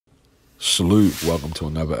Salute, welcome to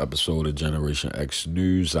another episode of Generation X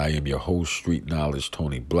News. I am your host, Street Knowledge,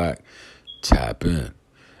 Tony Black. Tap in.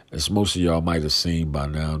 As most of y'all might have seen by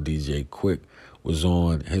now, DJ Quik was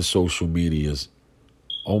on his social medias,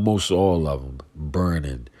 almost all of them,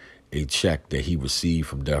 burning a check that he received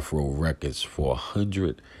from Death Row Records for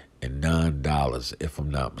 $109, if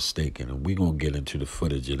I'm not mistaken. And we're going to get into the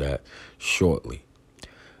footage of that shortly.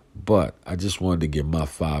 But I just wanted to give my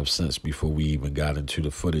 5 cents before we even got into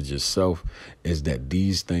the footage itself, is that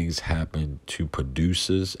these things happen to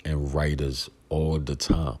producers and writers all the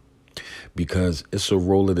time. Because it's a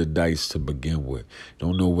roll of the dice to begin with. You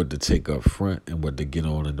don't know what to take up front and what to get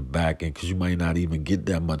on in the back end, because you might not even get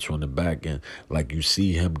that much on the back end like you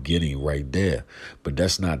see him getting right there. But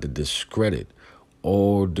that's not to discredit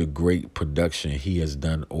all the great production he has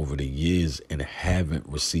done over the years and haven't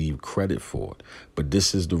received credit for it. But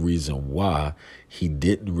this is the reason why he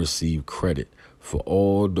didn't receive credit for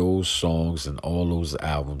all those songs and all those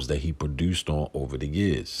albums that he produced on over the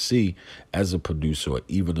years. See, as a producer or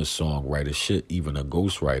even a songwriter, shit, even a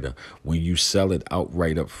ghostwriter, when you sell it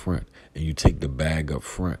outright up front and you take the bag up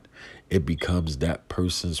front, it becomes that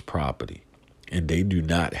person's property. And they do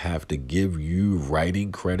not have to give you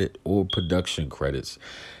writing credit or production credits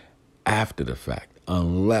after the fact,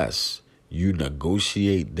 unless you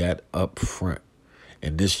negotiate that up front.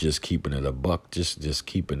 And this just keeping it a buck, just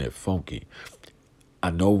keeping it funky. I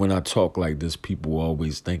know when I talk like this, people are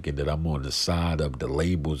always thinking that I'm on the side of the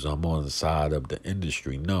labels, I'm on the side of the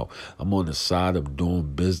industry. No, I'm on the side of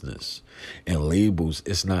doing business. And labels,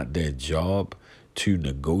 it's not their job to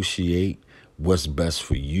negotiate what's best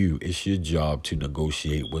for you. It's your job to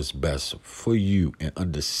negotiate what's best for you and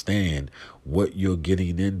understand what you're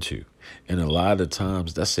getting into. And a lot of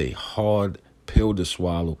times that's a hard pill to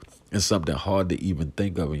swallow and something hard to even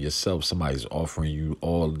think of in yourself. Somebody's offering you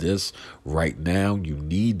all this right now. You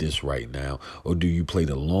need this right now. Or do you play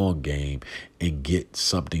the long game and get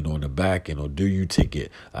something on the back end? Or do you take it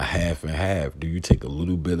a half and half? Do you take a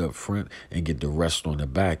little bit up front and get the rest on the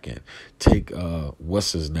back end? Take,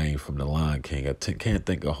 what's his name from The Lion King? I can't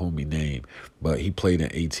think of homie name, but he played in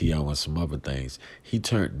ATL and some other things. He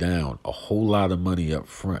turned down a whole lot of money up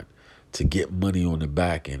front to get money on the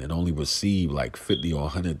back end and only receive like 50 or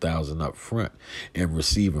 100,000 up front and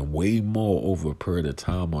receiving way more over a period of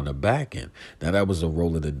time on the back end. Now that was a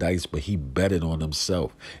roll of the dice, but he betted on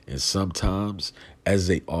himself. And sometimes as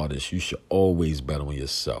an artist, you should always bet on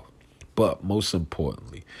yourself. But most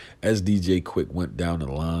importantly, as DJ Quik went down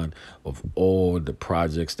the line of all the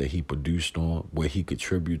projects that he produced on, where he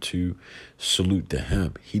contributed to, salute to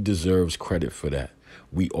him. He deserves credit for that.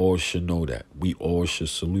 We all should know that. We all should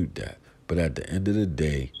salute that. But at the end of the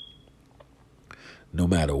day, no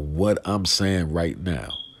matter what I'm saying right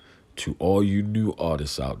now, to all you new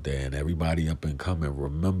artists out there and everybody up and coming,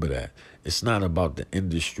 remember that it's not about the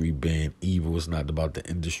industry being evil. It's not about the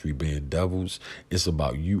industry being devils. It's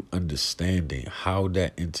about you understanding how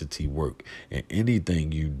that entity works. And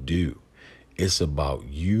anything you do, it's about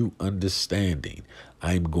you understanding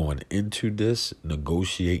I'm going into this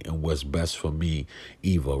negotiating what's best for me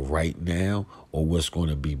either right now or what's going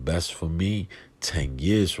to be best for me 10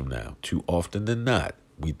 years from now. Too often than not,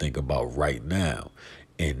 we think about right now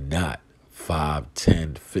and not 5,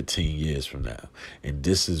 10, 15 years from now. And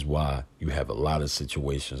this is why you have a lot of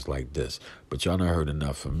situations like this. But y'all done heard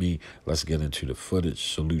enough from me. Let's get into the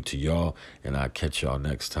footage. Salute to y'all, and I'll catch y'all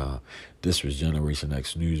next time. This was Generation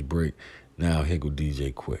X News Break. Now here go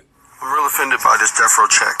DJ Quik. I'm real offended by this death row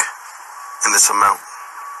check and this amount.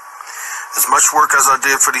 As much work as I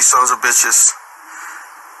did for these sons of bitches,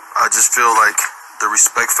 I just feel like the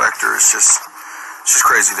respect factor is just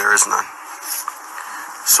crazy. There is none.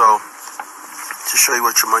 So, to show you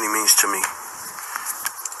what your money means to me,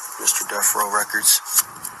 Mr. Death Row Records,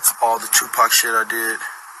 all the Tupac shit I did,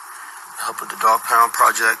 help with the Dog Pound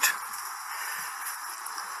project.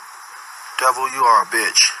 Devil, you are a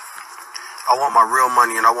bitch. I want my real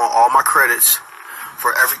money, and I want all my credits for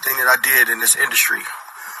everything that I did in this industry.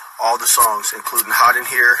 All the songs, including Hot in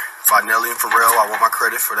Here, by Nelly and Pharrell. I want my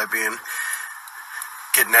credit for that being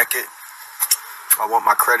Get Naked. I want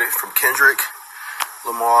my credit from Kendrick,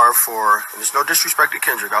 Lamar for, and there's no disrespect to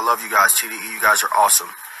Kendrick. I love you guys, TDE, you guys are awesome.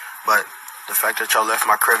 But the fact that y'all left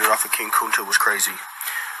my credit off of King Kunta was crazy.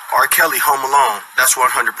 R. Kelly, Home Alone, that's 100%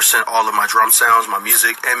 all of my drum sounds, my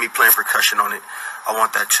music, and me playing percussion on it. I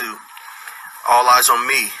want that too. All Eyes on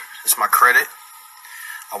Me is my credit.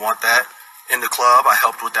 I want that. In the Club, I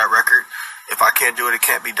helped with that record. If I Can't Do It, It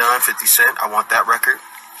Can't Be Done, 50 Cent, I want that record.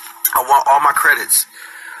 I want all my credits.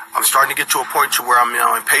 I'm starting to get to a point to where I'm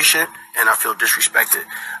impatient and I feel disrespected.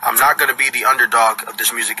 I'm not going to be the underdog of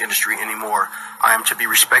this music industry anymore. I am to be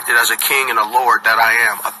respected as a king and a lord that I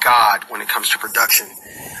am, a god when it comes to production.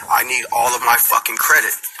 I need all of my fucking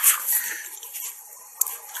credit.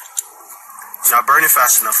 You're not burning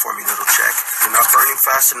fast enough for me, little check. You're not burning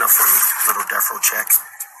fast enough for me, little Death Row check.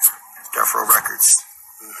 Death Row Records.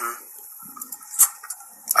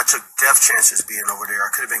 I took death chances being over there. I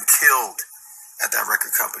could have been killed at that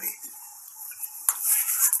record company.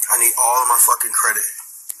 I need all of my fucking credit.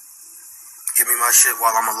 Give me my shit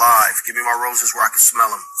while I'm alive. Give me my roses where I can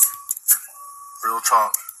smell them. Real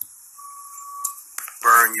talk.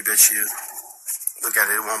 Burn, you bitch, you. Look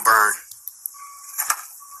at it, it won't burn.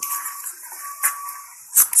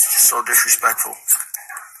 It's just so disrespectful.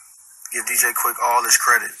 Give DJ Quik all his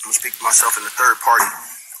credit. I'm gonna speak to myself in the third party.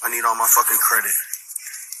 I need all my fucking credit.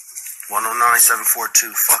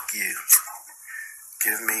 109742, fuck you.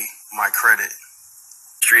 Give me my credit.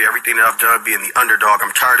 Everything that I've done being the underdog.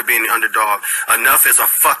 I'm tired of being the underdog. Enough is a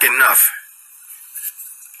fucking enough.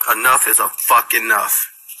 Enough is a fucking enough.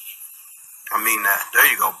 I mean that. There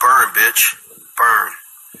you go. Burn, bitch. Burn.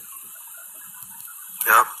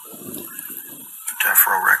 Yep. Death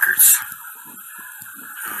Row Records.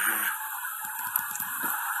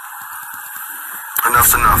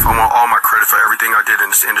 Enough's enough. I want all my credit for everything I did in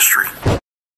this industry.